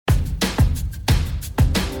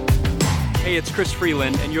Hey, it's Chris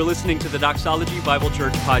Freeland, and you're listening to the Doxology Bible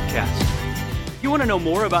Church podcast. If you want to know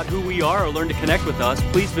more about who we are or learn to connect with us,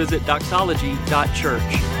 please visit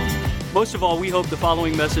Doxology.Church. Most of all, we hope the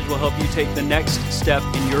following message will help you take the next step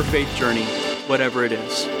in your faith journey, whatever it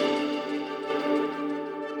is.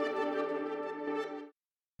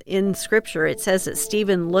 In Scripture, it says that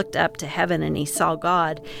Stephen looked up to heaven and he saw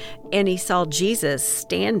God, and he saw Jesus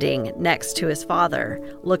standing next to his Father,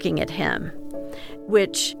 looking at him,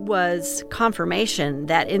 which was confirmation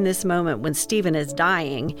that in this moment when Stephen is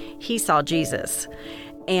dying, he saw Jesus.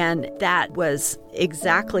 And that was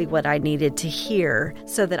exactly what I needed to hear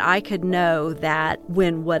so that I could know that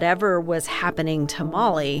when whatever was happening to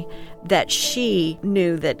Molly, that she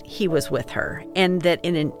knew that he was with her, and that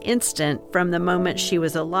in an instant, from the moment she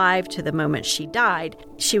was alive to the moment she died,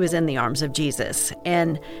 she was in the arms of Jesus.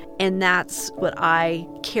 And that's what I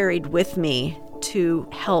carried with me to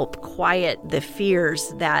help quiet the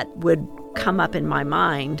fears that would come up in my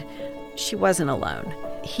mind. She wasn't alone.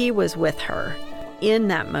 He was with her in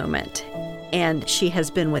that moment, and she has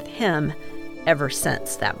been with him ever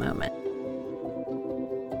since that moment.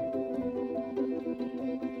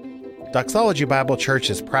 Doxology Bible Church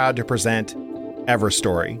is proud to present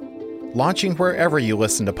Everstory, launching wherever you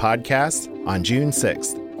listen to podcasts on June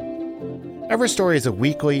 6th. Everstory is a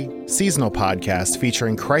weekly, seasonal podcast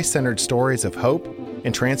featuring Christ-centered stories of hope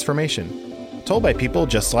and transformation, told by people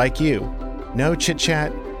just like you. No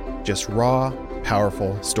chit-chat, just raw,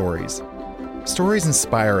 powerful stories. Stories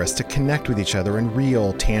inspire us to connect with each other in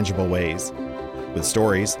real, tangible ways. With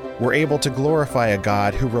stories, we're able to glorify a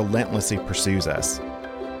God who relentlessly pursues us.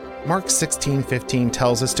 Mark 16:15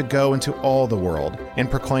 tells us to go into all the world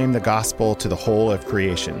and proclaim the gospel to the whole of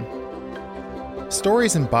creation.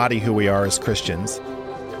 Stories embody who we are as Christians.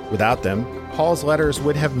 Without them, Paul's letters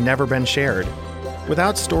would have never been shared.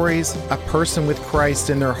 Without stories, a person with Christ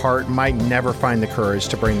in their heart might never find the courage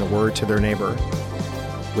to bring the word to their neighbor.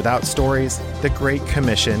 Without stories, the Great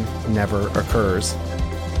Commission never occurs.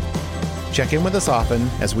 Check in with us often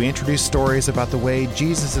as we introduce stories about the way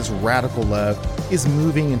Jesus' radical love is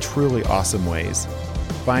moving in truly awesome ways.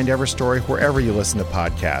 Find Everstory wherever you listen to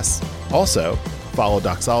podcasts. Also, follow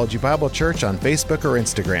Doxology Bible Church on Facebook or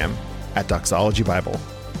Instagram at Doxology Bible.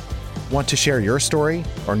 Want to share your story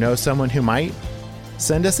or know someone who might?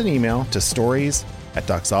 Send us an email to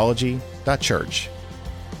stories@doxology.church.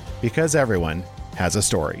 Because everyone has a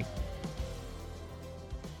story.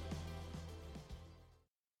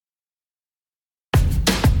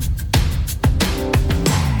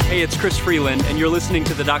 Hey, it's Chris Freeland, and you're listening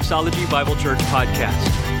to the Doxology Bible Church podcast.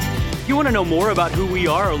 If you want to know more about who we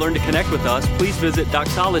are or learn to connect with us, please visit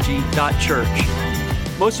Doxology.Church.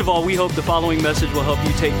 Most of all, we hope the following message will help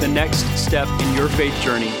you take the next step in your faith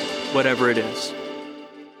journey, whatever it is.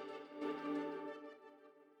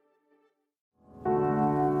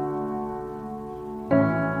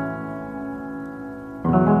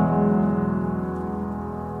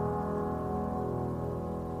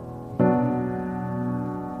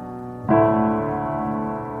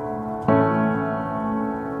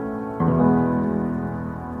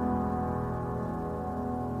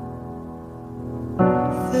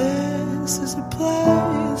 This is a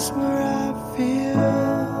place where I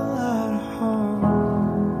feel at home.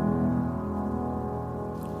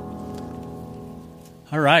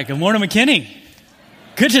 All right. Good morning, McKinney.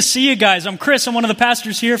 Good to see you guys. I'm Chris. I'm one of the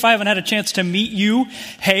pastors here. If I haven't had a chance to meet you,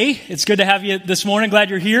 hey, it's good to have you this morning. Glad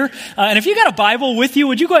you're here. And if you got a Bible with you,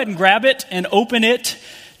 would you go ahead and grab it and open it?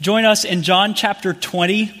 Join us in John chapter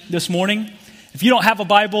 20 this morning. If you don't have a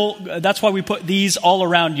Bible, that's why we put these all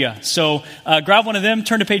around you. So grab one of them,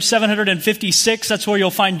 turn to page 756. That's where you'll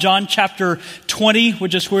find John chapter 20,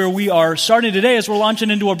 which is where we are starting today as we're launching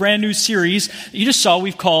into a brand new series you just saw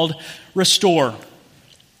we've called Restore.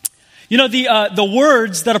 You know, the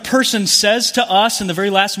words that a person says to us in the very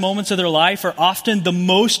last moments of their life are often the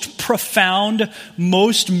most profound,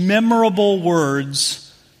 most memorable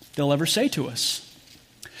words they'll ever say to us.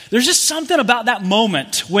 There's just something about that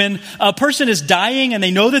moment when a person is dying and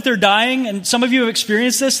they know that they're dying, and some of you have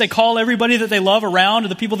experienced this. They call everybody that they love around, or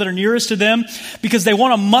the people that are nearest to them, because they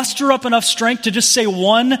want to muster up enough strength to just say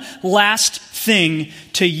one last thing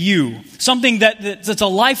to you. Something that's a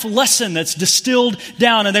life lesson that's distilled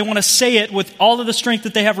down, and they want to say it with all of the strength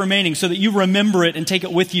that they have remaining so that you remember it and take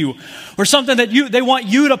it with you. Or something that they want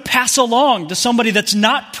you to pass along to somebody that's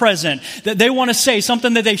not present, that they want to say,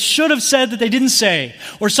 something that they should have said that they didn't say,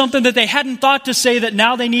 or something that they hadn't thought to say that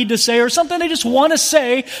now they need to say, or something they just want to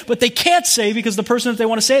say but they can't say because the person that they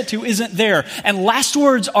want to say it to isn't there. And last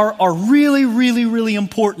words are really, really, really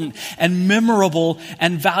important and memorable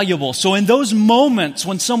and valuable. So in those those moments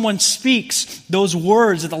when someone speaks those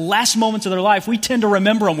words at the last moments of their life, we tend to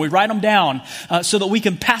remember them. We write them down so that we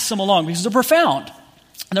can pass them along because they're profound.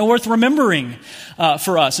 And they're worth remembering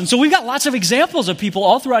for us. And so we've got lots of examples of people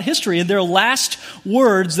all throughout history and their last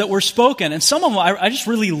words that were spoken. And some of them I just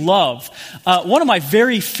really love. One of my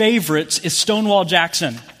very favorites is Stonewall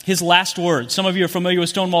Jackson. His last words. Some of you are familiar with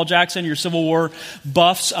Stonewall Jackson, your Civil War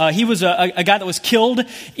buffs. He was a guy that was killed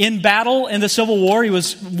in battle in the Civil War. He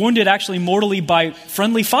was wounded actually mortally by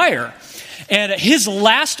friendly fire. And his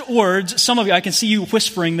last words, some of you, I can see you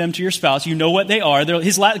whispering them to your spouse. You know what they are.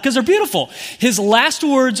 Because they're beautiful. His last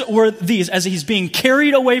words were these. As he's being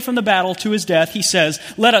carried away from the battle to his death, he says,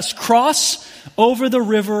 "Let us cross over the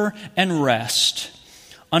river and rest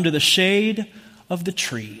under the shade of the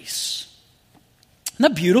trees."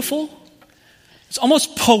 Isn't that beautiful? It's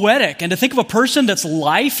almost poetic. And to think of a person that's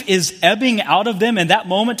life is ebbing out of them in that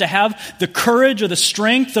moment, to have the courage or the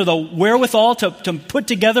strength or the wherewithal to put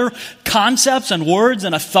together concepts and words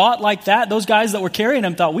and a thought like that. Those guys that were carrying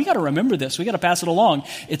him thought, we got to remember this. We got to pass it along.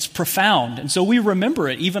 It's profound. And so we remember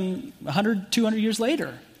it even 100, 200 years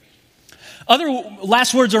later. Other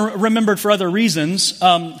last words are remembered for other reasons.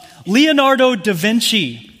 Leonardo da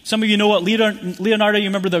Vinci. Some of you know what Leonardo, you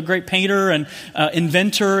remember the great painter and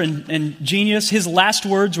inventor and genius. His last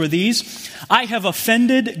words were these: "I have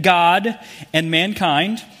offended God and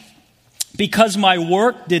mankind because my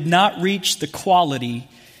work did not reach the quality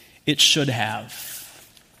it should have."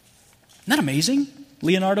 Isn't that amazing?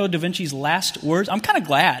 Leonardo da Vinci's last words. I'm kind of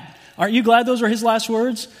glad. Aren't you glad those were his last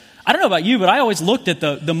words? I don't know about you, but I always looked at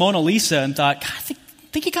the Mona Lisa and thought, God, I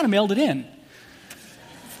think he kind of mailed it in.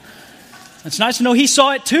 It's nice to know he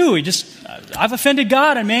saw it too. I've offended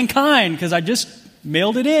God and mankind because I just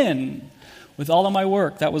mailed it in with all of my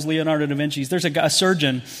work. That was Leonardo da Vinci's. There's a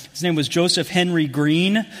surgeon, his name was Joseph Henry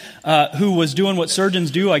Green, who was doing what surgeons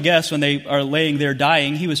do, I guess, when they are laying there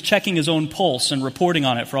dying. He was checking his own pulse and reporting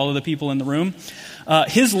on it for all of the people in the room.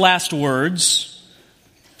 His last words,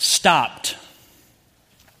 "stopped."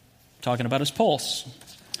 Talking about his pulse.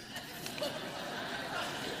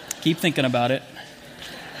 Keep thinking about it.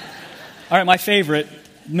 All right, my favorite,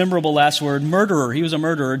 memorable last word, murderer. He was a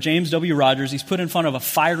murderer, James W. Rogers. He's put in front of a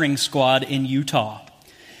firing squad in Utah.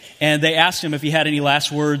 And they asked him if he had any last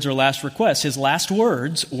words or last requests. His last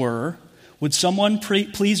words were, "Would someone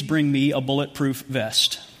please bring me a bulletproof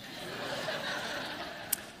vest?"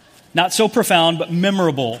 Not so profound, but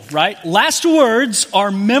memorable, right? Last words are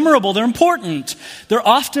memorable. They're important. They're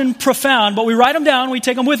often profound, but we write them down. We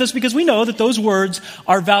take them with us because we know that those words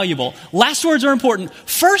are valuable. Last words are important.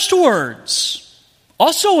 First words,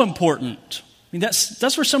 also important. I mean,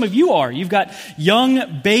 that's where some of you are. You've got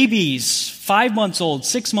young babies, 5 months old,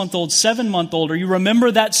 6 month old, 7 month old, or you remember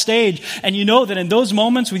that stage and you know that in those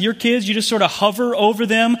moments with your kids, you just sort of hover over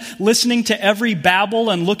them, listening to every babble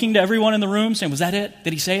and looking to everyone in the room saying, was that it?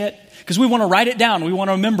 Did he say it? Because we want to write it down. We want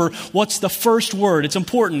to remember what's the first word. It's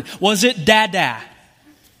important. Was it dada?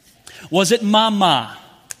 Was it mama?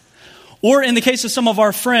 Or in the case of some of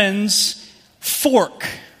our friends, fork.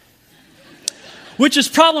 Which is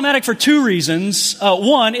problematic for two reasons.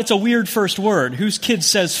 One, it's a weird first word. Whose kid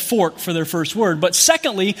says fork for their first word? But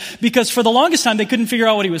secondly, because for the longest time they couldn't figure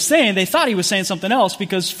out what he was saying. They thought he was saying something else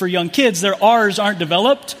because for young kids, their R's aren't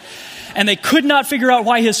developed. And they could not figure out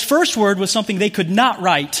why his first word was something they could not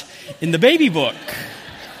write in the baby book.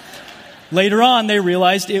 Later on, they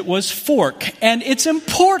realized it was fork. And it's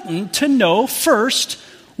important to know first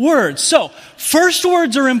words. So, first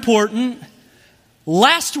words are important.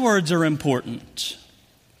 Last words are important.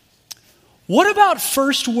 What about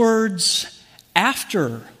first words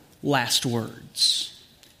after last words?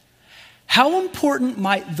 How important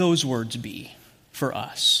might those words be for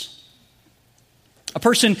us? A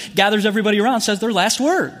person gathers everybody around, says their last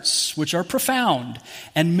words, which are profound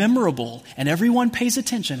and memorable, and everyone pays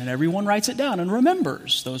attention and everyone writes it down and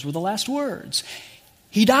remembers. Those were the last words.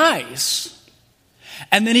 He dies,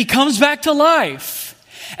 and then he comes back to life,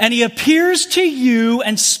 and he appears to you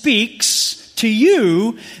and speaks to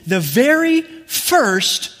you the very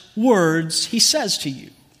first words he says to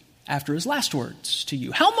you after his last words to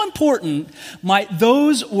you. How important might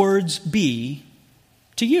those words be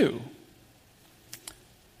to you?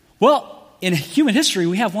 Well, in human history,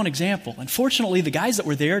 we have one example. Unfortunately, the guys that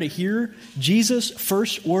were there to hear Jesus'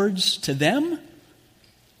 first words to them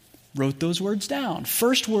wrote those words down.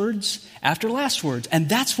 First words after last words. And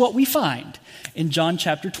that's what we find in John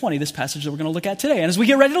chapter 20, this passage that we're going to look at today. And as we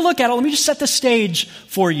get ready to look at it, let me just set the stage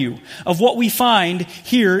for you of what we find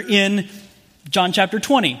here in John chapter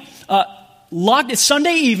 20. It's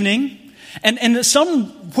Sunday evening. And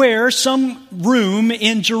somewhere, some room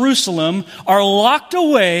in Jerusalem are locked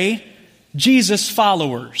away Jesus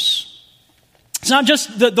followers. It's not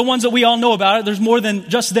just the ones that we all know about it. There's more than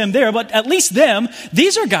just them there, but at least them.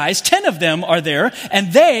 These are guys, 10 of them are there,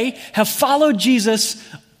 and they have followed Jesus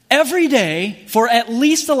every day for at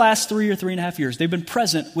least the last 3 or 3.5 years. They've been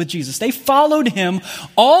present with Jesus. They followed him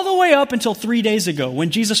all the way up until 3 days ago when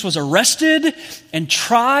Jesus was arrested and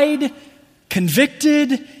tried,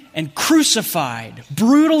 convicted, and crucified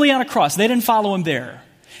brutally on a cross. They didn't follow him there.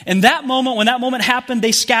 In that moment, when that moment happened,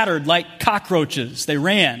 they scattered like cockroaches. They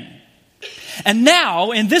ran. And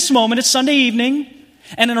now, in this moment, it's Sunday evening,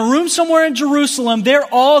 and in a room somewhere in Jerusalem, they're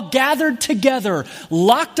all gathered together,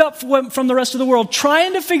 locked up from the rest of the world,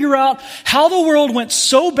 trying to figure out how the world went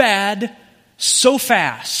so bad, so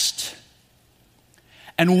fast.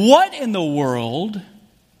 And what in the world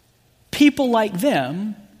people like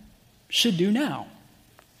them should do now.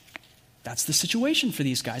 That's the situation for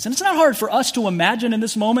these guys. And it's not hard for us to imagine in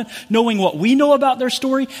this moment, knowing what we know about their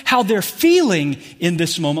story, how they're feeling in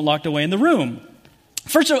this moment locked away in the room.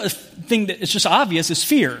 First thing that is just obvious is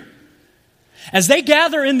fear. As they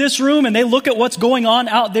gather in this room and they look at what's going on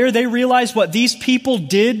out there, they realize what these people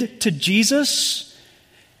did to Jesus.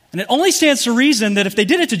 And it only stands to reason that if they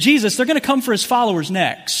did it to Jesus, they're going to come for his followers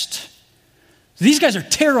next. So these guys are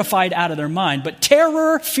terrified out of their mind. But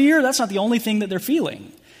terror, fear, that's not the only thing that they're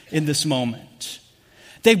feeling in this moment.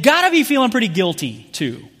 They've got to be feeling pretty guilty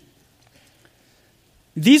too.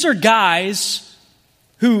 These are guys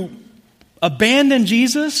who abandoned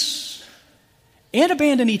Jesus and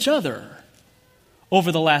abandoned each other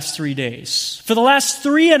over the last 3 days. For the last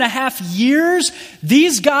 3.5 years,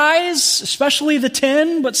 these guys, especially the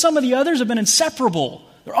 10, but some of the others have been inseparable.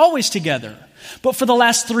 They're always together. But for the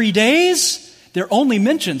last 3 days, they're only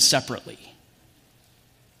mentioned separately.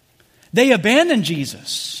 They abandoned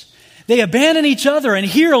Jesus. They abandon each other, and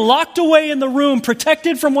here, locked away in the room,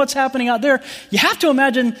 protected from what's happening out there, you have to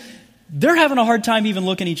imagine they're having a hard time even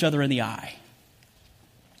looking each other in the eye.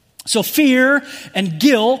 So fear and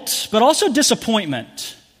guilt, but also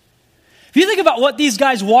disappointment. If you think about what these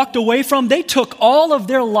guys walked away from, they took all of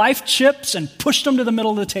their life chips and pushed them to the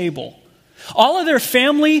middle of the table. All of their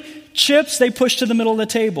family chips, they pushed to the middle of the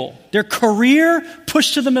table. Their career,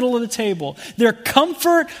 pushed to the middle of the table. Their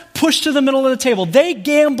comfort, pushed to the middle of the table. They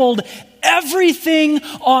gambled everything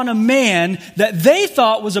on a man that they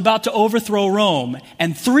thought was about to overthrow Rome.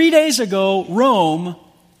 And 3 days ago, Rome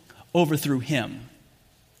overthrew him.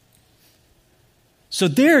 So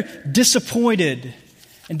they're disappointed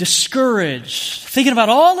and discouraged, thinking about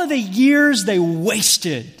all of the years they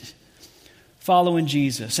wasted following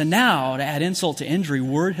Jesus. And now, to add insult to injury,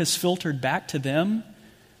 word has filtered back to them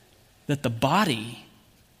that the body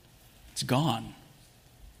is gone.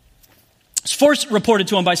 It's first reported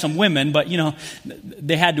to them by some women, but,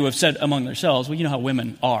 they had to have said among themselves, well, you know how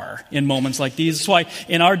women are in moments like these. That's why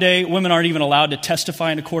in our day, women aren't even allowed to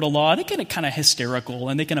testify in a court of law. They get kind of hysterical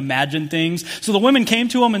and they can imagine things. So the women came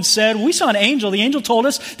to them and said, we saw an angel. The angel told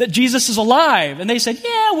us that Jesus is alive. And they said,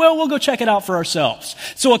 yeah, well, we'll go check it out for ourselves.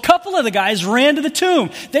 So a couple of the guys ran to the tomb.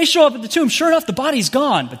 They show up at the tomb. Sure enough, the body's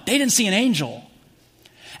gone, but they didn't see an angel.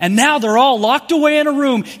 And now they're all locked away in a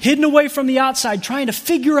room, hidden away from the outside, trying to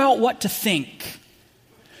figure out what to think,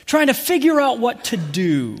 trying to figure out what to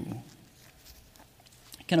do.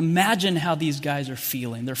 I can imagine how these guys are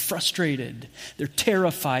feeling. They're frustrated, they're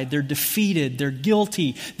terrified, they're defeated, they're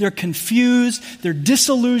guilty, they're confused, they're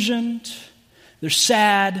disillusioned, they're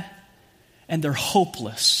sad, and they're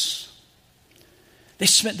hopeless. They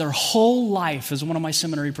spent their whole life, as one of my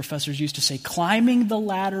seminary professors used to say, climbing the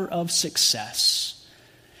ladder of success.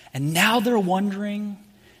 And now they're wondering,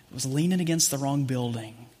 it was leaning against the wrong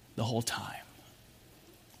building the whole time.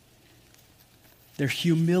 They're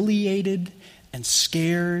humiliated and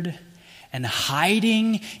scared and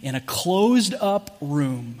hiding in a closed up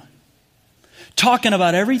room, talking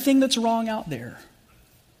about everything that's wrong out there,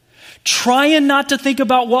 trying not to think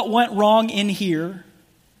about what went wrong in here,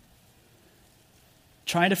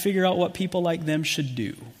 trying to figure out what people like them should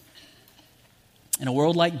do. In a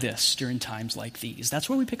world like this, during times like these. That's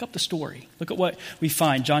where we pick up the story. Look at what we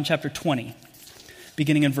find. John chapter 20,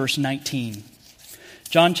 beginning in verse 19.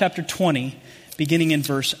 John chapter 20, beginning in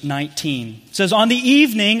verse 19. It says, on the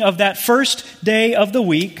evening of that first day of the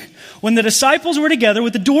week, when the disciples were together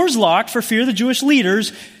with the doors locked for fear of the Jewish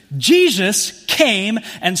leaders, Jesus came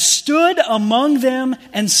and stood among them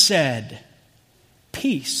and said,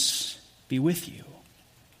 peace be with you.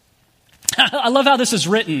 I love how this is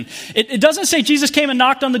written. It doesn't say Jesus came and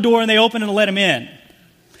knocked on the door and they opened and let him in.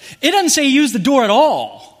 It doesn't say he used the door at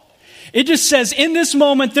all. It just says in this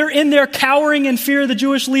moment, they're in there cowering in fear of the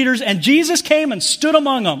Jewish leaders, and Jesus came and stood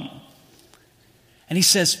among them. And he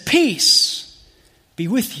says, peace be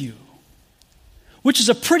with you. which is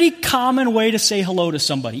a pretty common way to say hello to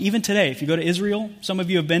somebody. Even today, if you go to Israel, some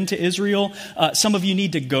of you have been to Israel. Some of you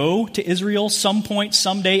need to go to Israel some point,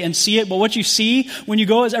 someday, and see it. But what you see when you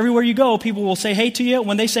go is everywhere you go, people will say hey to you.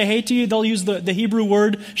 When they say hey to you, they'll use the Hebrew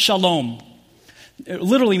word shalom. It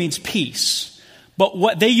literally means peace. But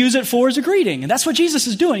what they use it for is a greeting. And that's what Jesus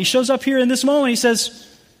is doing. He shows up here in this moment. He says,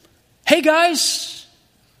 hey guys,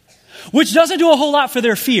 which doesn't do a whole lot for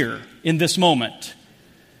their fear in this moment.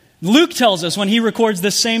 Luke tells us when he records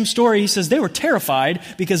this same story, he says they were terrified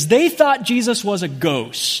because they thought Jesus was a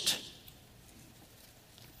ghost.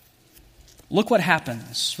 Look what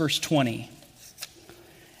happens, verse 20.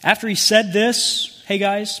 After he said this, hey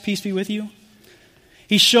guys, peace be with you,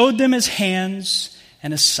 he showed them his hands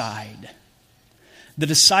and his side. The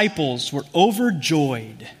disciples were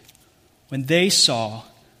overjoyed when they saw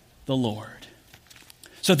the Lord.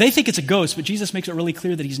 So they think it's a ghost, but Jesus makes it really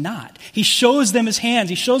clear that he's not. He shows them his hands,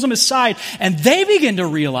 he shows them his side, and they begin to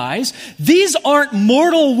realize these aren't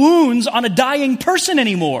mortal wounds on a dying person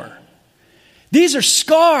anymore. These are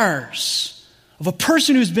scars of a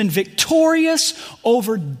person who's been victorious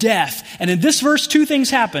over death. And in this verse, two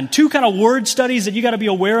things happen. Two kind of word studies that you got to be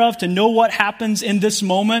aware of to know what happens in this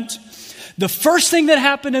moment. The first thing that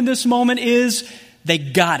happened in this moment is they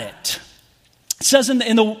got it. It says in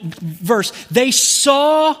the verse, they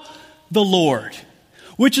saw the Lord,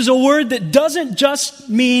 which is a word that doesn't just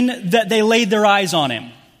mean that they laid their eyes on him.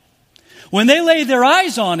 When they laid their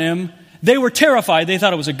eyes on him, they were terrified. They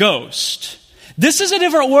thought it was a ghost. This is a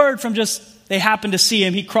different word from just they happened to see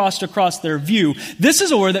him. He crossed across their view. This is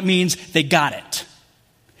a word that means they got it.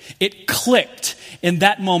 It clicked in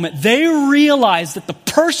that moment. They realized that the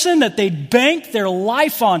person that they'd banked their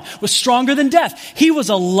life on was stronger than death. He was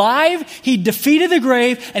alive, he defeated the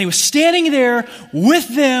grave, and he was standing there with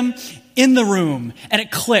them in the room. And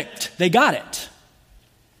it clicked. They got it.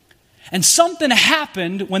 And something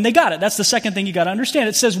happened when they got it. That's the second thing you got to understand.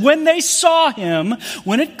 It says when they saw him,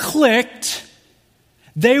 when it clicked,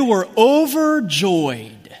 they were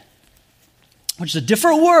overjoyed. Which is a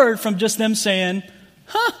different word from just them saying,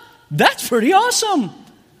 that's pretty awesome.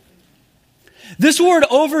 This word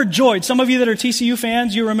overjoyed, some of you that are TCU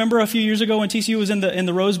fans, you remember a few years ago when TCU was in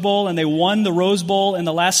the Rose Bowl and they won the Rose Bowl in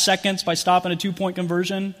the last seconds by stopping a 2-point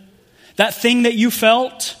conversion? That thing that you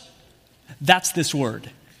felt, that's this word.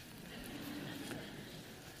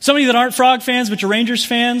 Some of you that aren't Frog fans but you're Rangers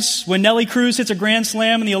fans, when Nelly Cruz hits a grand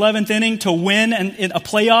slam in the 11th inning to win a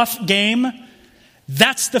playoff game,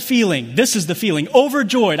 that's the feeling. This is the feeling.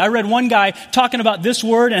 Overjoyed. I read one guy talking about this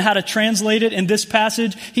word and how to translate it in this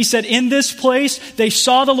passage. He said, in this place, they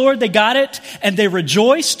saw the Lord, they got it, and they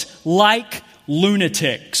rejoiced like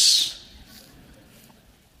lunatics.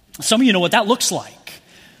 Some of you know what that looks like.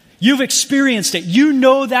 You've experienced it. You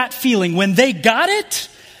know that feeling. When they got it,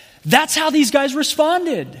 that's how these guys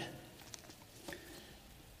responded.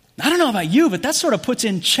 I don't know about you, but that sort of puts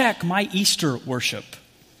in check my Easter worship.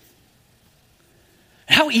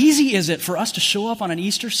 How easy is it for us to show up on an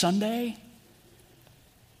Easter Sunday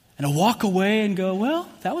and to walk away and go, well,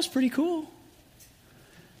 that was pretty cool.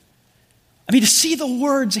 I mean, to see the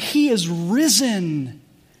words, he is risen,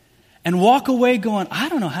 and walk away going, I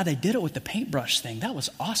don't know how they did it with the paintbrush thing. That was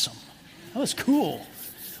awesome. That was cool.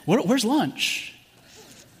 Where's lunch?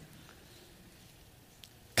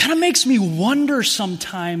 Kind of makes me wonder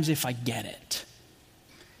sometimes if I get it,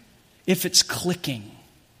 if it's clicking.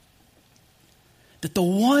 That the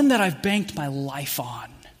one that I've banked my life on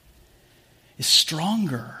is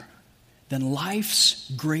stronger than life's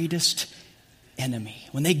greatest enemy.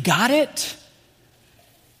 When they got it,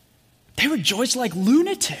 they rejoiced like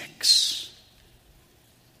lunatics.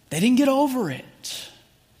 They didn't get over it.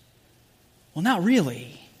 Well, not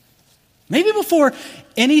really. Maybe before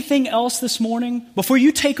anything else this morning, before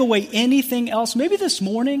you take away anything else, maybe this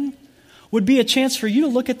morning would be a chance for you to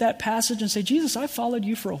look at that passage and say, Jesus, I've followed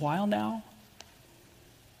you for a while now.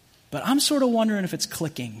 But I'm sort of wondering if it's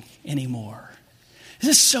clicking anymore. Is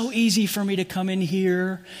it so easy for me to come in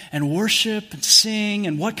here and worship and sing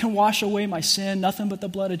and what can wash away my sin? Nothing but the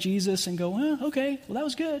blood of Jesus, and go, okay, well that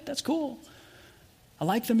was good. That's cool. I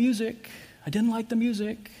like the music. I didn't like the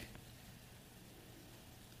music.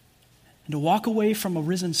 And to walk away from a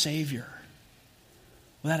risen Savior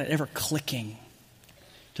without it ever clicking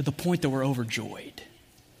to the point that we're overjoyed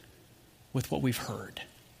with what we've heard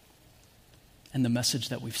and the message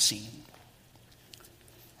that we've seen.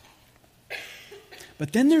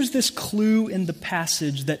 But then there's this clue in the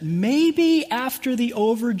passage that maybe after the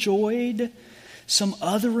overjoyed, some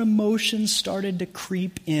other emotions started to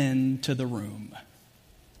creep into the room.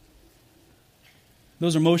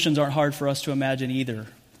 Those emotions aren't hard for us to imagine either,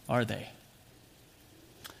 are they?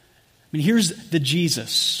 mean, here's the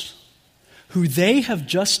Jesus who they have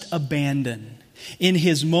just abandoned in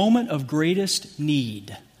his moment of greatest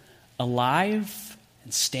need, alive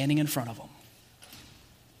and standing in front of them.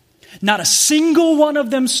 Not a single one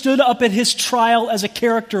of them stood up at his trial as a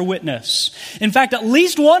character witness. In fact, at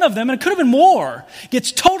least one of them, and it could have been more,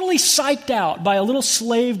 gets totally psyched out by a little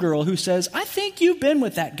slave girl who says, I think you've been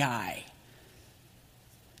with that guy.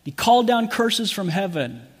 He called down curses from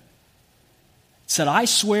heaven. Said, I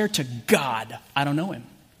swear to God, I don't know him.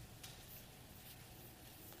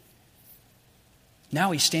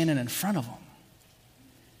 Now he's standing in front of them.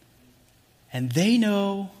 And they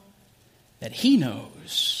know that he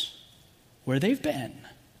knows where they've been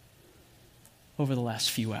over the last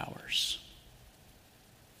few hours.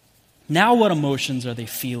 Now what emotions are they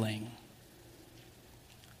feeling?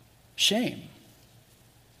 Shame.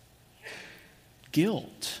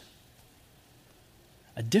 Guilt.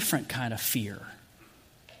 A different kind of fear.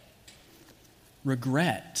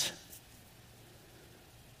 Regret.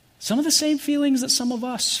 Some of the same feelings that some of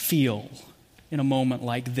us feel in a moment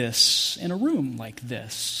like this, in a room like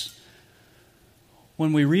this.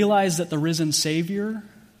 When we realize that the risen Savior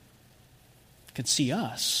could see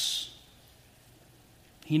us.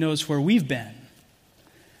 He knows where we've been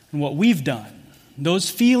and what we've done. Those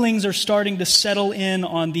feelings are starting to settle in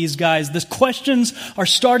on these guys. The questions are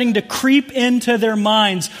starting to creep into their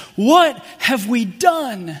minds. What have we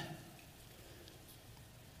done?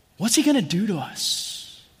 What's he going to do to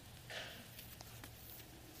us?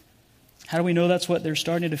 How do we know that's what they're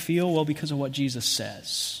starting to feel? Well, because of what Jesus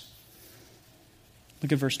says.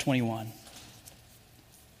 Look at verse 21.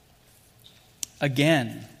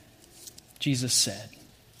 Again, Jesus said,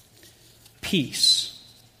 peace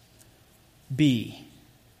be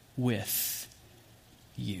with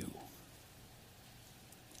you.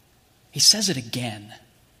 He says it again.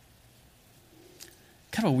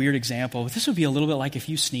 Kind of a weird example. This would be a little bit like if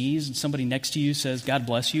you sneeze and somebody next to you says, God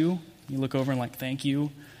bless you. You look over and like, thank you.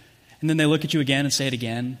 And then they look at you again and say it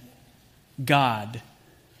again. God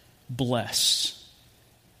bless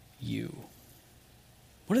you.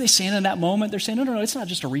 What are they saying in that moment? They're saying, no, it's not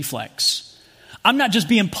just a reflex. I'm not just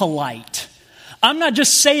being polite. I'm not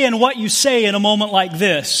just saying what you say in a moment like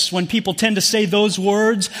this when people tend to say those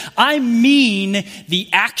words. I mean the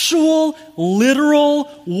actual, literal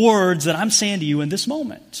words that I'm saying to you in this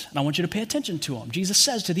moment. And I want you to pay attention to them. Jesus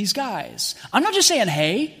says to these guys, I'm not just saying,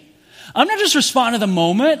 hey. I'm not just responding to the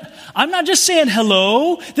moment. I'm not just saying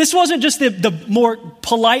hello. This wasn't just the more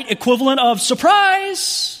polite equivalent of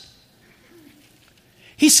surprise.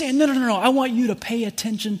 He's saying, no. I want you to pay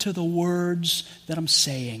attention to the words that I'm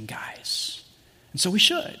saying, guys. And so we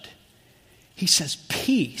should. He says,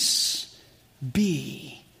 peace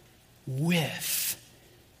be with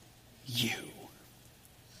you.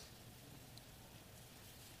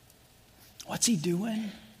 What's he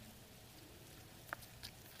doing?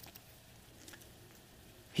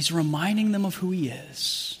 He's reminding them of who he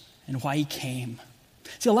is and why he came.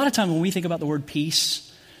 See, a lot of times when we think about the word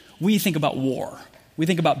peace, we think about war. We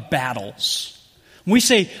think about battles. When we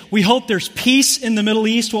say we hope there's peace in the Middle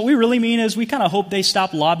East, what we really mean is we kind of hope they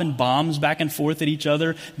stop lobbing bombs back and forth at each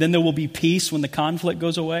other. Then there will be peace when the conflict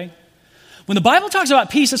goes away. When the Bible talks about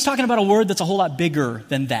peace, it's talking about a word that's a whole lot bigger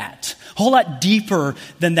than that, a whole lot deeper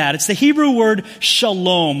than that. It's the Hebrew word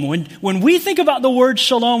shalom. When we think about the word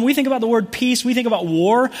shalom, we think about the word peace, we think about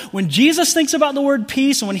war. When Jesus thinks about the word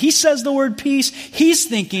peace, and when he says the word peace, he's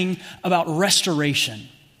thinking about restoration.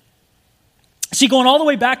 See, going all the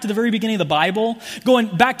way back to the very beginning of the Bible,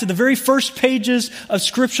 going back to the very first pages of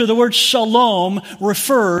Scripture, the word shalom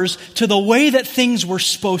refers to the way that things were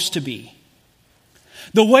supposed to be.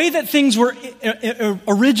 The way that things were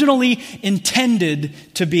originally intended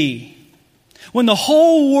to be. When the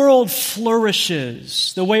whole world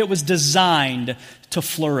flourishes the way it was designed to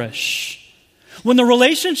flourish. When the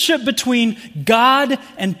relationship between God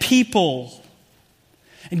and people,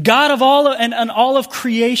 and God of all and all of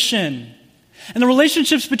creation, and the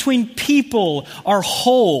relationships between people are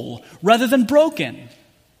whole rather than broken.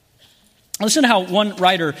 Listen to how one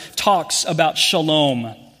writer talks about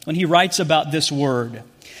shalom when he writes about this word.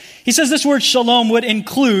 He says this word shalom would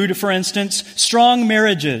include, for instance, strong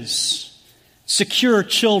marriages, secure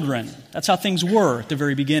children. That's how things were at the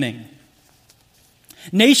very beginning.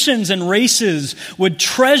 Nations and races would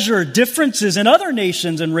treasure differences in other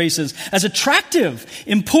nations and races as attractive,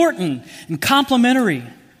 important, and complementary.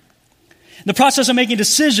 In the process of making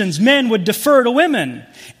decisions, men would defer to women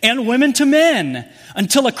and women to men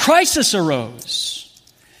until a crisis arose.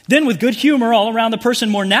 Then, with good humor all around, the person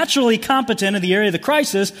more naturally competent in the area of the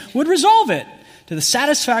crisis would resolve it to the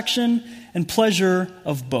satisfaction and pleasure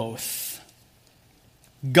of both.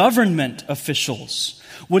 Government officials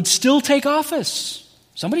would still take office.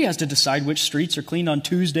 Somebody has to decide which streets are cleaned on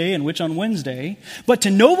Tuesday and which on Wednesday. But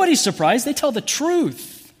to nobody's surprise, they tell the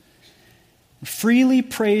truth. Freely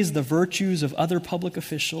praise the virtues of other public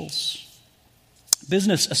officials.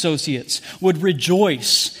 Business associates would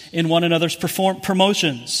rejoice in one another's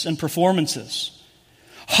promotions and performances.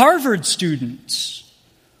 Harvard students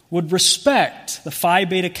would respect the Phi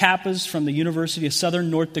Beta Kappas from the University of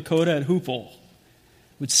Southern North Dakota at Hoople,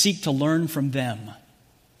 would seek to learn from them.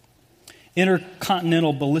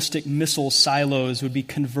 Intercontinental ballistic missile silos would be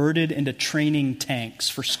converted into training tanks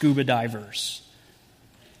for scuba divers.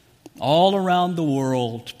 All around the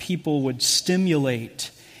world, people would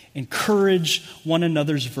stimulate, encourage one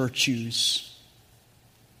another's virtues.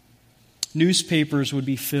 Newspapers would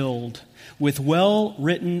be filled with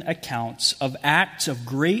well-written accounts of acts of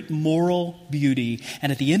great moral beauty.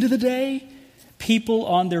 And at the end of the day, people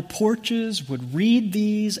on their porches would read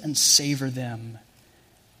these and savor them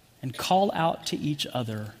and call out to each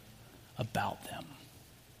other about them.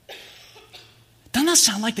 Doesn't that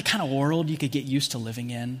sound like the kind of world you could get used to living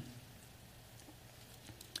in?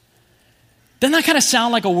 Doesn't that kind of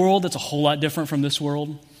sound like a world that's a whole lot different from this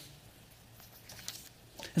world?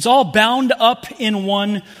 It's all bound up in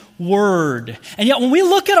one word. And yet when we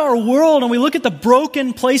look at our world and we look at the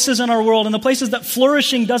broken places in our world and the places that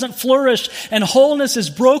flourishing doesn't flourish and wholeness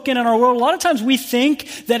is broken in our world, a lot of times we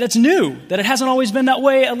think that it's new, that it hasn't always been that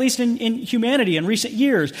way, at least in humanity in recent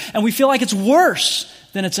years. And we feel like it's worse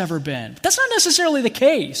than it's ever been. But that's not necessarily the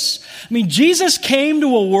case. I mean, Jesus came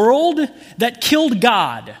to a world that killed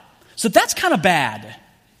God. So that's kind of bad.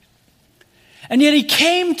 And yet he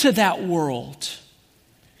came to that world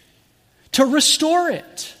to restore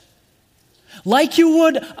it. Like you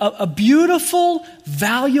would a beautiful,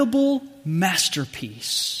 valuable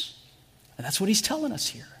masterpiece. And that's what he's telling us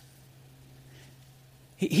here.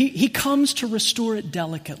 He comes to restore it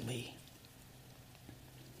delicately,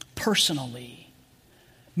 personally,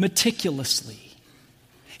 meticulously.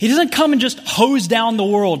 He doesn't come and just hose down the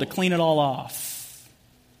world to clean it all off.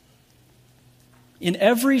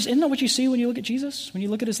 Isn't that what you see when you look at Jesus? When you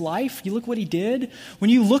look at his life, you look what he did.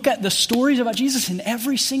 When you look at the stories about Jesus, in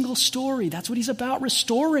every single story, that's what he's about,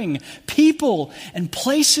 restoring people and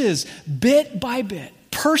places bit by bit,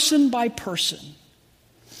 person by person.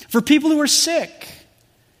 For people who are sick,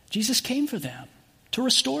 Jesus came for them to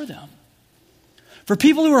restore them. For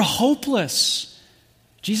people who are hopeless,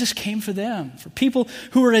 Jesus came for them. For people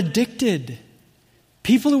who are addicted,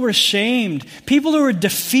 people who are ashamed, people who are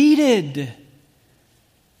defeated,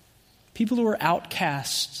 people who are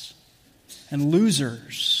outcasts and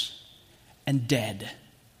losers and dead.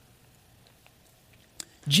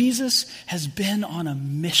 Jesus has been on a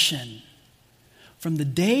mission from the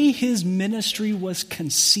day his ministry was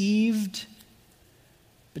conceived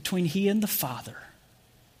between he and the Father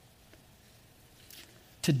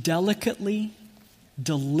to delicately,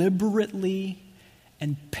 deliberately,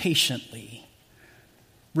 and patiently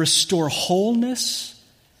restore wholeness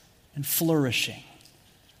and flourishing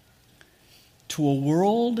to a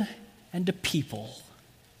world and to people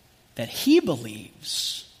that he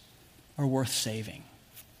believes are worth saving.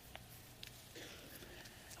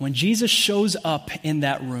 When Jesus shows up in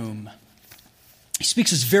that room, he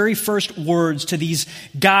speaks his very first words to these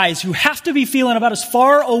guys who have to be feeling about as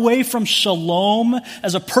far away from shalom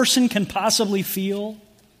as a person can possibly feel.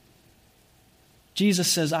 Jesus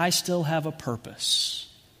says, I still have a purpose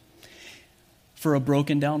for a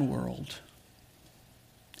broken down world.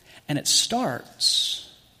 And it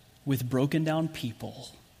starts with broken down people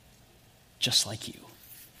just like you.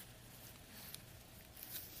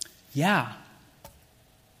 Yeah,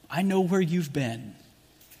 I know where you've been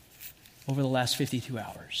over the last 52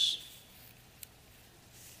 hours.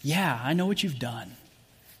 Yeah, I know what you've done.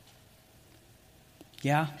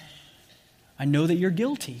 Yeah, I know that you're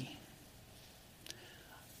guilty.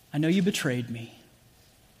 I know you betrayed me.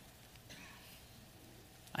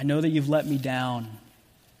 I know that you've let me down,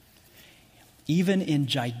 even in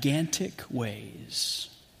gigantic ways.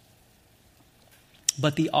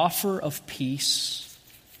 But the offer of peace,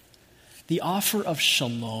 the offer of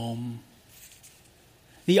shalom,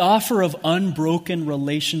 the offer of unbroken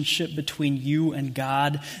relationship between you and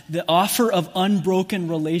God, the offer of unbroken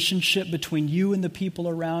relationship between you and the people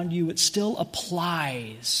around you, it still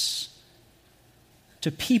applies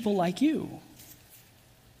to people like you.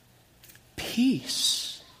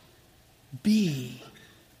 Peace be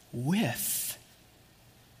with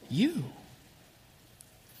you.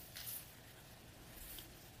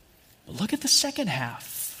 But look at the second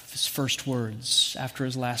half of his first words after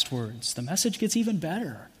his last words. The message gets even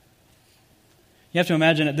better. You have to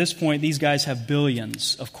imagine at this point, these guys have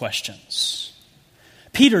billions of questions.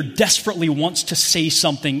 Peter desperately wants to say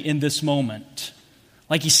something in this moment,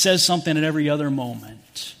 like he says something at every other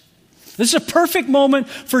moment. This is a perfect moment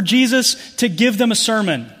for Jesus to give them a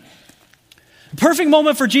sermon. A perfect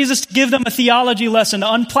moment for Jesus to give them a theology lesson,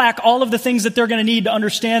 to unpack all of the things that they're going to need to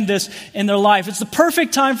understand this in their life. It's the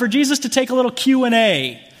perfect time for Jesus to take a little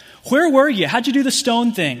Q&A. Where were you? How'd you do the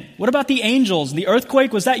stone thing? What about the angels? The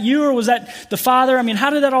earthquake? Was that you or was that the Father? I mean,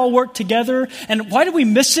 how did that all work together? And why did we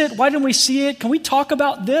miss it? Why didn't we see it? Can we talk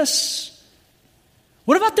about this?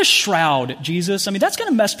 What about the shroud, Jesus? I mean, that's going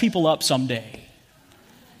to mess people up someday.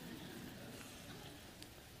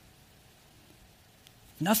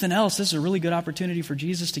 Nothing else, this is a really good opportunity for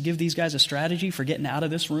Jesus to give these guys a strategy for getting out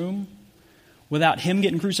of this room without him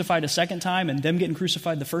getting crucified a second time and them getting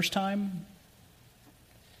crucified the first time.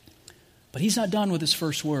 But he's not done with his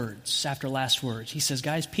first words after last words. He says,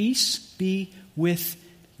 guys, peace be with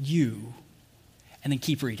you. And then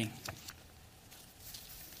keep reading.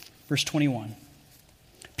 Verse 21.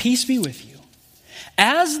 Peace be with you.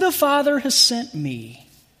 As the Father has sent me,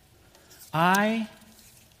 I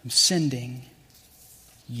am sending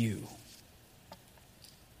you.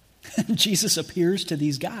 Jesus appears to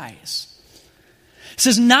these guys. He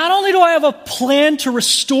says, not only do I have a plan to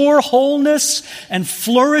restore wholeness and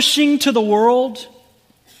flourishing to the world,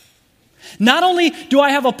 not only do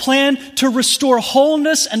I have a plan to restore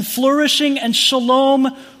wholeness and flourishing and shalom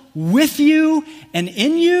with you and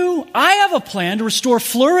in you, I have a plan to restore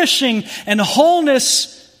flourishing and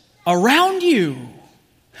wholeness around you.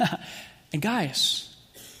 And guys,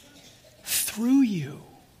 through you.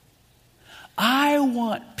 I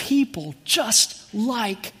want people just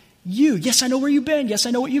like you. Yes, I know where you've been. Yes,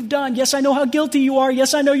 I know what you've done. Yes, I know how guilty you are.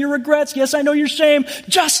 Yes, I know your regrets. Yes, I know your shame.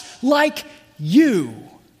 Just like you.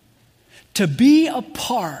 To be a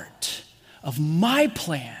part of my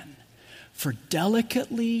plan for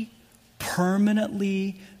delicately,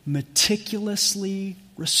 permanently, meticulously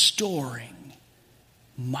restoring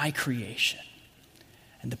my creation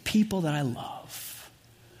and the people that I love,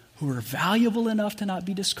 who are valuable enough to not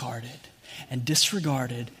be discarded and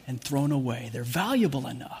disregarded and thrown away. They're valuable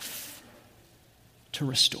enough to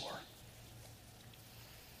restore.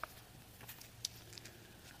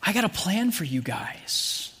 I got a plan for you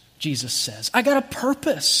guys, Jesus says. I got a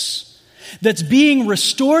purpose that's being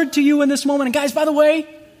restored to you in this moment. And guys, by the way,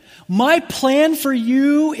 my plan for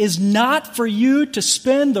you is not for you to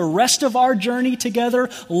spend the rest of our journey together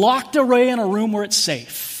locked away in a room where it's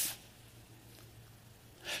safe,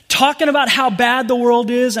 talking about how bad the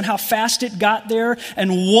world is and how fast it got there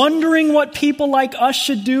and wondering what people like us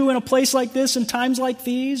should do in a place like this in times like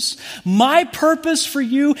these. My purpose for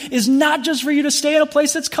you is not just for you to stay in a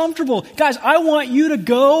place that's comfortable. Guys, I want you to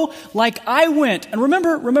go like I went. And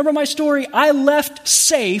remember my story. I left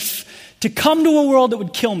safe to come to a world that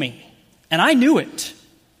would kill me. And I knew it.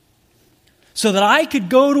 So that I could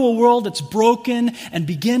go to a world that's broken and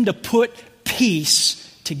begin to put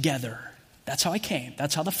peace together. That's how I came.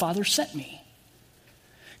 That's how the Father sent me.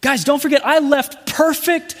 Guys, don't forget, I left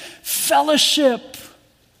perfect fellowship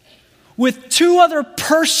with two other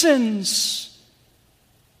persons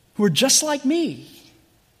who were just like me,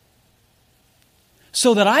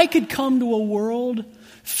 so that I could come to a world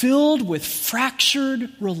filled with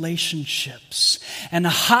fractured relationships and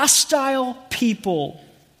hostile people,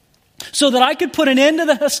 so that I could put an end to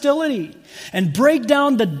the hostility and break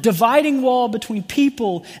down the dividing wall between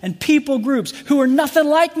people and people groups who are nothing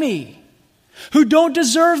like me, who don't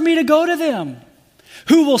deserve me to go to them,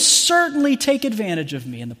 who will certainly take advantage of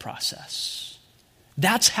me in the process.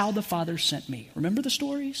 That's how the Father sent me. Remember the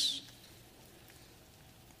stories?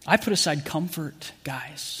 I put aside comfort,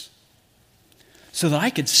 guys, so that I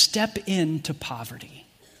could step into poverty,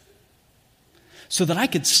 so that I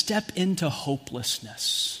could step into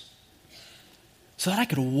hopelessness, so that I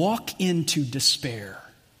could walk into despair,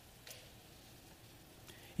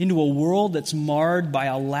 into a world that's marred by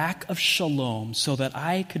a lack of shalom, so that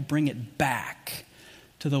I could bring it back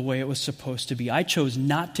to the way it was supposed to be. I chose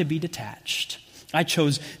not to be detached. I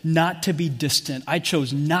chose not to be distant. I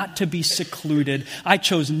chose not to be secluded. I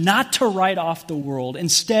chose not to write off the world.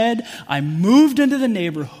 Instead, I moved into the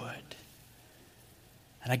neighborhood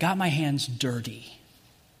and I got my hands dirty.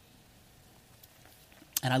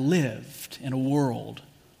 And I lived in a world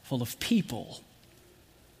full of people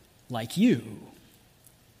like you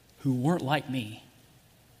who weren't like me.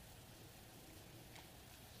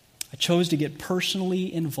 I chose to get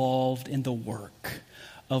personally involved in the work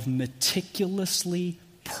of meticulously,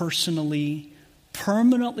 personally,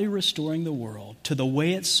 permanently restoring the world to the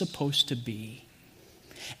way it's supposed to be.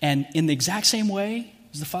 And in the exact same way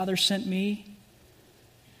as the Father sent me,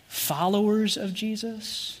 followers of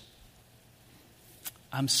Jesus,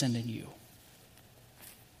 I'm sending you.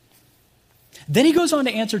 Then he goes on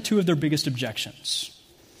to answer two of their biggest objections.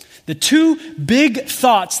 The two big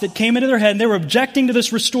thoughts that came into their head, and they were objecting to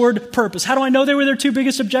this restored purpose. How do I know they were their two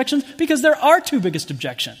biggest objections? Because there are two biggest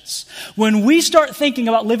objections. When we start thinking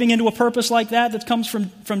about living into a purpose like that comes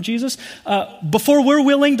from Jesus, before we're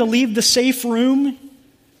willing to leave the safe room,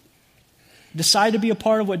 decide to be a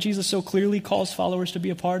part of what Jesus so clearly calls followers to be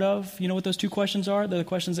a part of, you know what those two questions are? They're the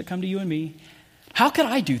questions that come to you and me. How could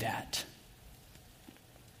I do that?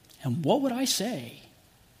 And what would I say?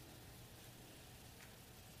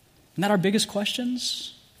 Isn't that our biggest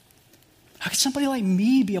questions? How could somebody like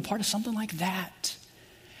me be a part of something like that?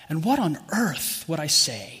 And what on earth would I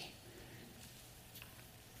say?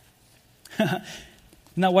 Isn't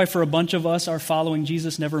that why for a bunch of us, our following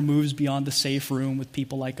Jesus never moves beyond the safe room with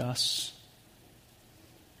people like us?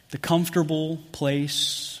 The comfortable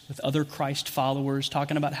place with other Christ followers,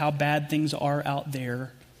 talking about how bad things are out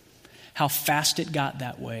there, how fast it got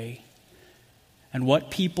that way, and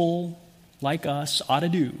what people like us ought to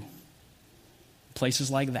do.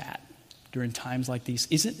 Places like that during times like these.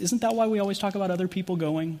 Isn't that why we always talk about other people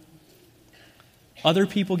going? Other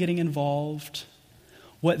people getting involved,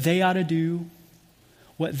 what they ought to do,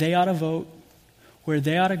 what they ought to vote, where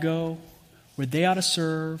they ought to go, where they ought to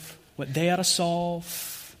serve, what they ought to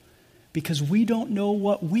solve, because we don't know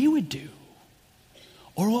what we would do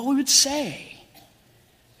or what we would say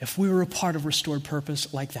if we were a part of restored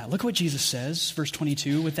purpose like that. Look what Jesus says, verse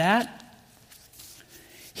 22, with that.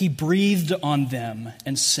 He breathed on them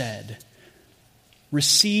and said,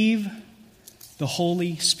 receive the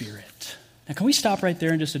Holy Spirit. Now, can we stop right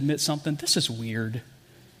there and just admit something? This is weird.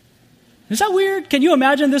 Is that weird? Can you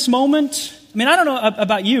imagine this moment? I mean, I don't know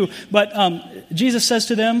about you, but Jesus says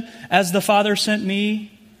to them, as the Father sent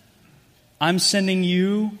me, I'm sending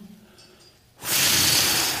you.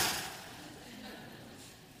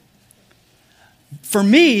 For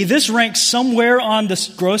me, this ranks somewhere on this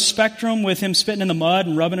gross spectrum with him spitting in the mud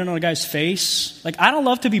and rubbing it on a guy's face. Like, I don't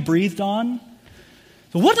love to be breathed on.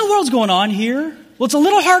 So what in the world's going on here? Well, it's a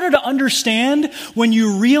little harder to understand when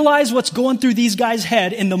you realize what's going through these guys'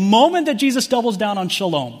 head in the moment that Jesus doubles down on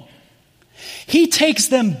shalom. He takes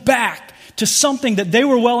them back to something that they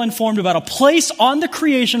were well informed about, a place on the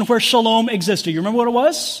creation where shalom existed. You remember what it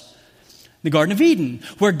was? The Garden of Eden,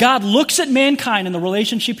 where God looks at mankind and the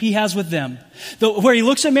relationship he has with them. Where he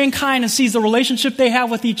looks at mankind and sees the relationship they have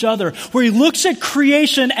with each other. Where he looks at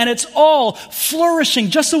creation and it's all flourishing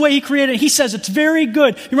just the way he created it. He says it's very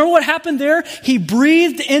good. You remember what happened there? He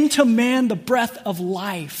breathed into man the breath of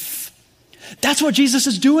life. That's what Jesus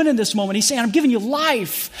is doing in this moment. He's saying, I'm giving you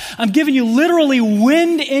life. I'm giving you literally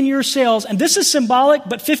wind in your sails. And this is symbolic,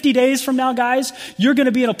 but 50 days from now, guys, you're going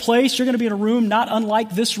to be in a place, you're going to be in a room not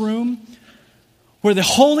unlike this room, where the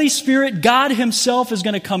Holy Spirit, God himself, is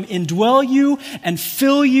going to come indwell you and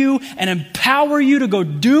fill you and empower you to go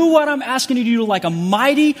do what I'm asking you to do like a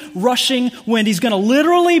mighty rushing wind. He's going to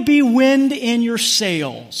literally be wind in your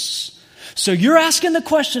sails. So you're asking the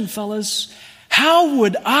question, fellas, how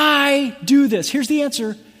would I do this? Here's the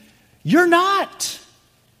answer. You're not.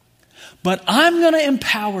 But I'm going to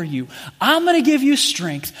empower you. I'm going to give you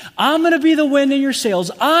strength. I'm going to be the wind in your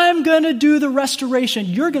sails. I'm going to do the restoration.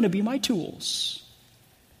 You're going to be my tools.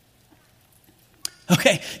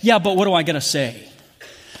 Okay, yeah, but what am I going to say?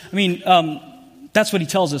 I mean, that's what he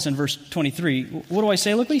tells us in verse 23. What do I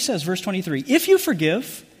say? Look what he says, verse 23. If you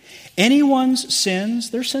forgive anyone's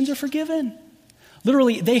sins, their sins are forgiven.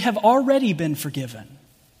 Literally, they have already been forgiven.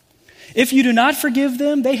 If you do not forgive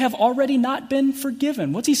them, they have already not been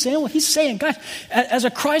forgiven. What's he saying? Well, he's saying, guys, as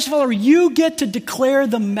a Christ follower, you get to declare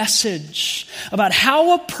the message about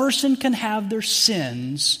how a person can have their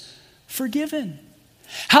sins forgiven.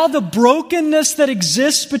 How the brokenness that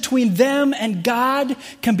exists between them and God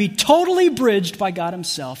can be totally bridged by God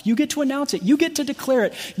himself. You get to announce it. You get to declare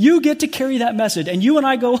it. You get to carry that message. And you and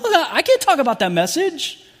I go, I can't talk about that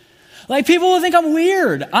message. Like, people will think I'm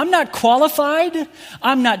weird. I'm not qualified.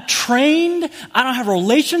 I'm not trained. I don't have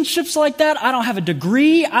relationships like that. I don't have a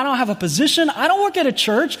degree. I don't have a position. I don't work at a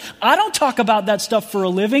church. I don't talk about that stuff for a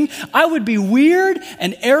living. I would be weird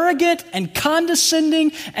and arrogant and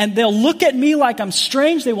condescending, and they'll look at me like I'm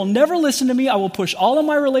strange. They will never listen to me. I will push all of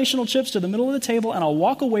my relational chips to the middle of the table, and I'll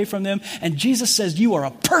walk away from them. And Jesus says, you are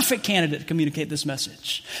a perfect candidate to communicate this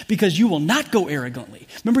message because you will not go arrogantly.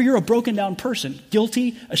 Remember, you're a broken down person,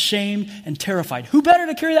 guilty, ashamed, and terrified. Who better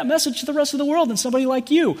to carry that message to the rest of the world than somebody like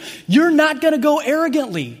you? You're not going to go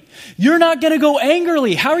arrogantly. You're not going to go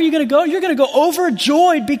angrily. How are you going to go? You're going to go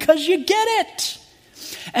overjoyed because you get it.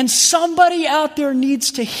 And somebody out there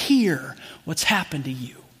needs to hear what's happened to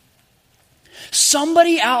you.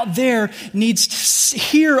 Somebody out there needs to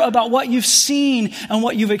hear about what you've seen and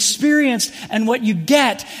what you've experienced and what you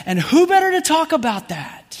get. And who better to talk about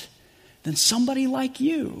that than somebody like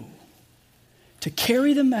you to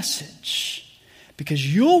carry the message?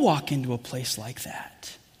 Because you'll walk into a place like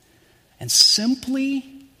that and simply,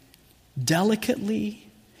 delicately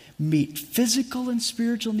meet physical and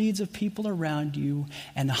spiritual needs of people around you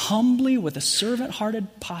and humbly, with a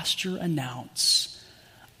servant-hearted posture, announce,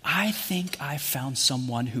 I think I found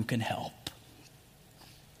someone who can help.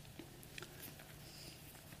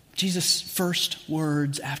 Jesus' first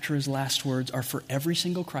words after his last words are for every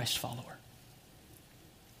single Christ follower.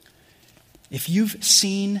 If you've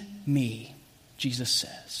seen me, Jesus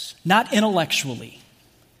says, not intellectually,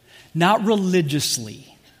 not religiously,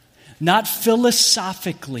 not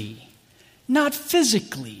philosophically, not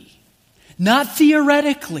physically, not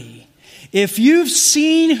theoretically. If you've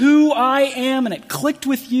seen who I am and it clicked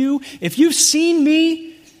with you, if you've seen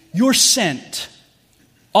me, you're sent.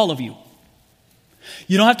 All of you.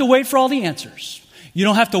 You don't have to wait for all the answers. You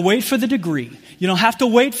don't have to wait for the degree. You don't have to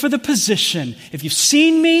wait for the position. If you've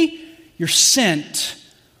seen me, you're sent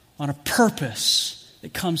on a purpose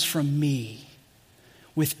that comes from me.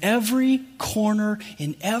 With every corner,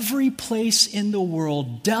 in every place in the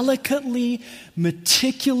world, delicately,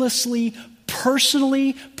 meticulously,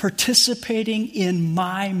 personally participating in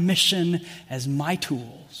my mission as my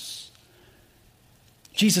tools.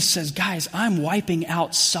 Jesus says, guys, I'm wiping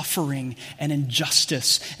out suffering and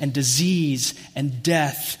injustice and disease and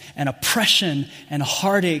death and oppression and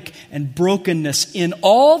heartache and brokenness in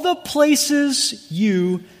all the places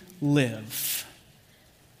you live.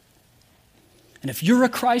 And if you're a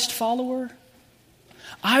Christ follower,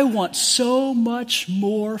 I want so much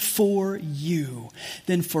more for you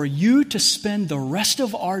than for you to spend the rest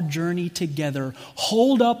of our journey together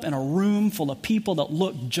holed up in a room full of people that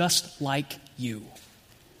look just like you.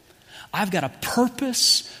 I've got a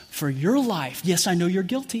purpose for your life. Yes, I know you're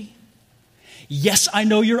guilty. Yes, I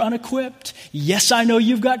know you're unequipped. Yes, I know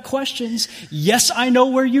you've got questions. Yes, I know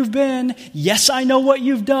where you've been. Yes, I know what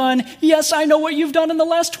you've done. Yes, I know what you've done in the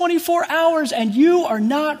last 24 hours. And you are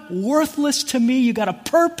not worthless to me. You got a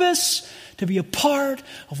purpose to be a part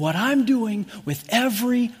of what I'm doing with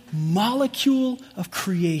every molecule of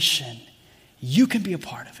creation. You can be a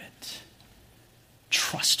part of it.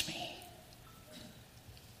 Trust me.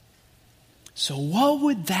 So what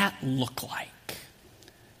would that look like?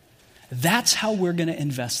 That's how we're going to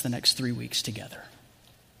invest the next 3 weeks together.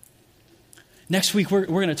 Next week, we're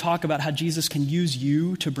going to talk about how Jesus can use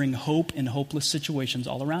you to bring hope in hopeless situations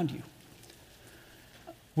all around you.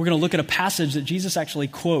 We're going to look at a passage that Jesus actually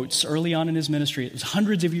quotes early on in his ministry. It was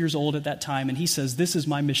hundreds of years old at that time, and he says, this is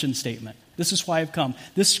my mission statement. This is why I've come.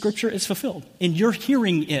 This scripture is fulfilled. And you're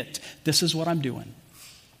hearing it. This is what I'm doing.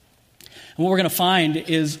 And what we're going to find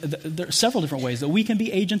is there are several different ways that we can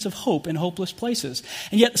be agents of hope in hopeless places.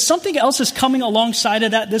 And yet something else is coming alongside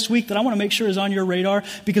of that this week that I want to make sure is on your radar,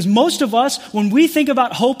 because most of us, when we think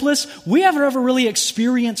about hopeless, we haven't ever really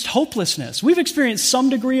experienced hopelessness. We've experienced some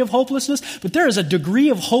degree of hopelessness, but there is a degree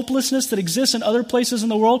of hopelessness that exists in other places in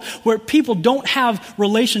the world where people don't have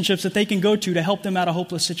relationships that they can go to help them out of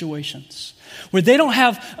hopeless situations. Where they don't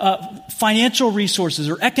have financial resources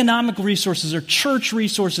or economic resources or church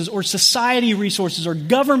resources or society resources or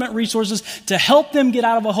government resources to help them get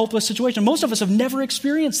out of a hopeless situation. Most of us have never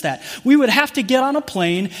experienced that. We would have to get on a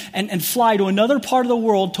plane and fly to another part of the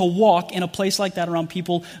world to walk in a place like that around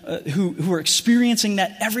people who are experiencing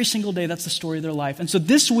that every single day. That's the story of their life. And so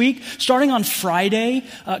this week, starting on Friday,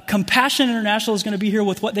 Compassion International is going to be here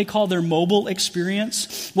with what they call their mobile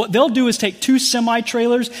experience. What they'll do is take 2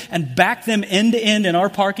 semi-trailers and back them end to end in our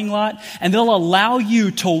parking lot, and they'll allow you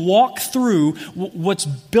to walk through what's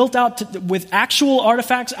built out with actual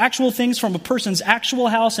artifacts, actual things from a person's actual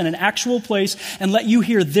house and an actual place, and let you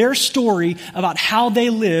hear their story about how they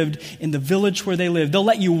lived in the village where they lived. They'll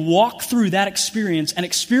let you walk through that experience and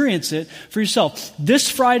experience it for yourself. This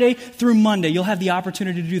Friday through Monday, you'll have the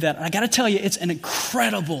opportunity to do that. And I got to tell you, it's an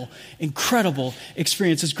incredible, incredible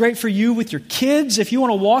experience. It's great for you with your kids. If you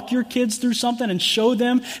want to walk your kids through something and show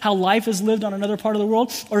them how life is lived on another part of the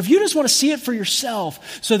world, or if you just want to see it for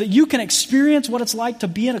yourself so that you can experience what it's like to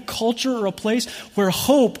be in a culture or a place where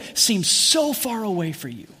hope seems so far away for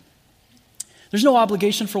you. There's no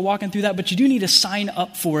obligation for walking through that, but you do need to sign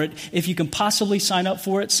up for it if you can possibly sign up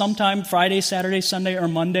for it sometime Friday, Saturday, Sunday, or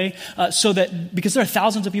Monday, because there are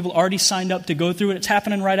thousands of people already signed up to go through it. It's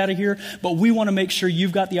happening right out of here, but we want to make sure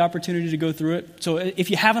you've got the opportunity to go through it. So if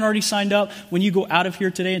you haven't already signed up, when you go out of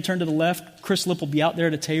here today and turn to the left, Chris Lipp will be out there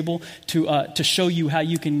at a table to show you how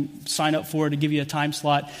you can sign up for it, to give you a time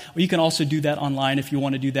slot. Or you can also do that online if you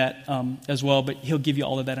want to do that as well, but he'll give you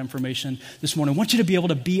all of that information this morning. I want you to be able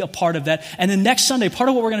to be a part of that. And then next Sunday, part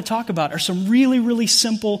of what we're going to talk about are some really, really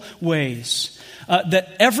simple ways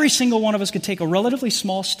that every single one of us could take a relatively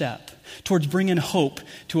small step towards bringing hope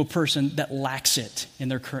to a person that lacks it in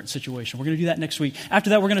their current situation. We're going to do that next week.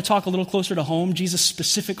 After that, we're going to talk a little closer to home, Jesus'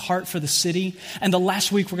 specific heart for the city. And the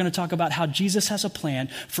last week, we're going to talk about how Jesus has a plan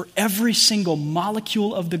for every single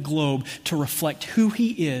molecule of the globe to reflect who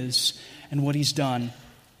he is and what he's done,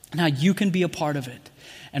 and how you can be a part of it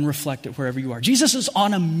and reflect it wherever you are. Jesus is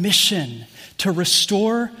on a mission to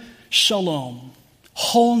restore shalom,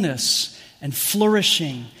 wholeness, and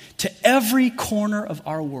flourishing to every corner of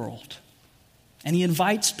our world. And he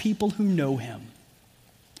invites people who know him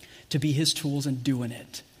to be his tools in doing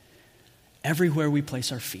it everywhere we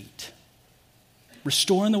place our feet,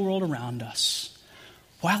 restoring the world around us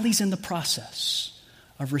while he's in the process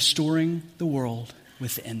of restoring the world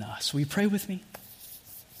within us. Will you pray with me?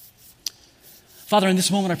 Father, in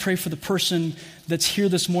this moment, I pray for the person that's here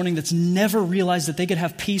this morning that's never realized that they could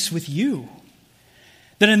have peace with you.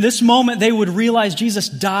 That in this moment, they would realize Jesus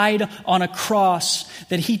died on a cross,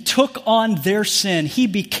 that he took on their sin. He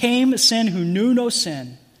became sin who knew no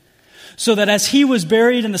sin. So that as he was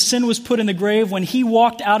buried and the sin was put in the grave, when he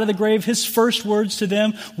walked out of the grave, his first words to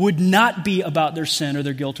them would not be about their sin or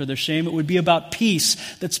their guilt or their shame. It would be about peace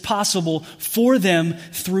that's possible for them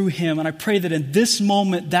through him. And I pray that in this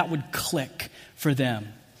moment, that would click for them,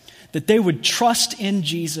 that they would trust in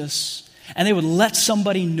Jesus and they would let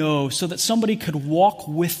somebody know so that somebody could walk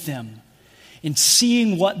with them in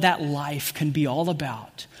seeing what that life can be all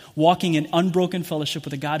about, walking in unbroken fellowship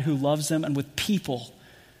with a God who loves them and with people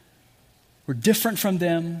who are different from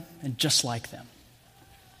them and just like them.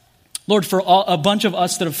 Lord, for a bunch of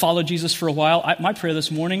us that have followed Jesus for a while, my prayer this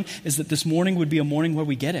morning is that this morning would be a morning where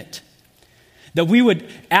we get it. That we would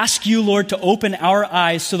ask you, Lord, to open our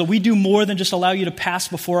eyes so that we do more than just allow you to pass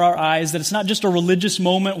before our eyes, that it's not just a religious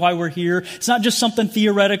moment while we're here. It's not just something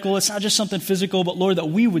theoretical. It's not just something physical, but Lord, that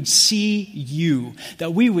we would see you,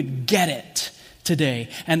 that we would get it today,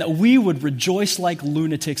 and that we would rejoice like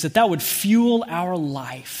lunatics, that would fuel our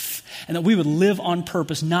life, and that we would live on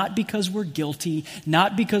purpose, not because we're guilty,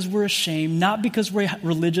 not because we're ashamed, not because we're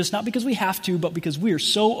religious, not because we have to, but because we are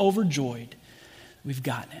so overjoyed we've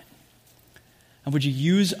gotten it. And would you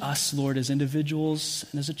use us, Lord, as individuals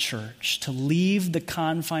and as a church to leave the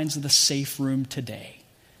confines of the safe room today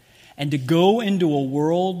and to go into a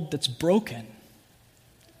world that's broken,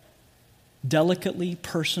 delicately,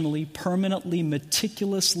 personally, permanently,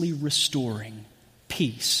 meticulously restoring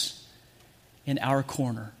peace in our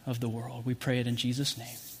corner of the world. We pray it in Jesus'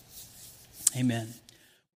 name. Amen.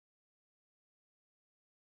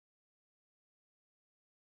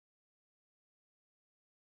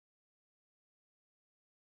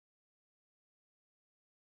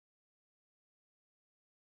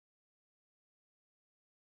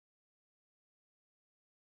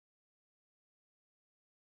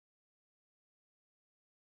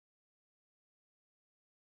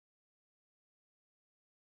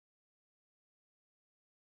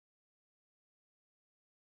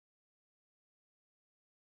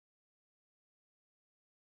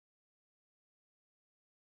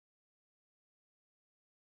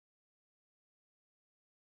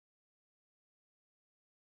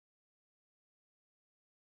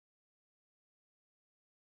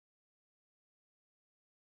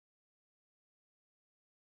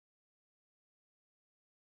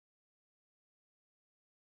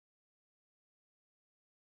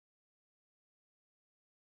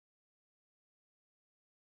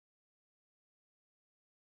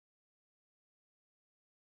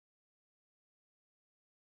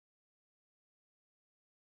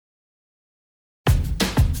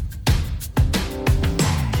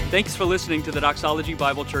 Thanks for listening to the Doxology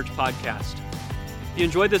Bible Church podcast. If you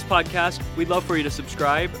enjoyed this podcast, we'd love for you to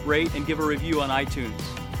subscribe, rate, and give a review on iTunes.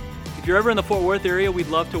 If you're ever in the Fort Worth area, we'd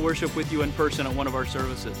love to worship with you in person at one of our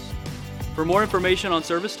services. For more information on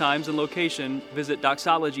service times and location, visit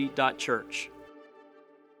doxology.church.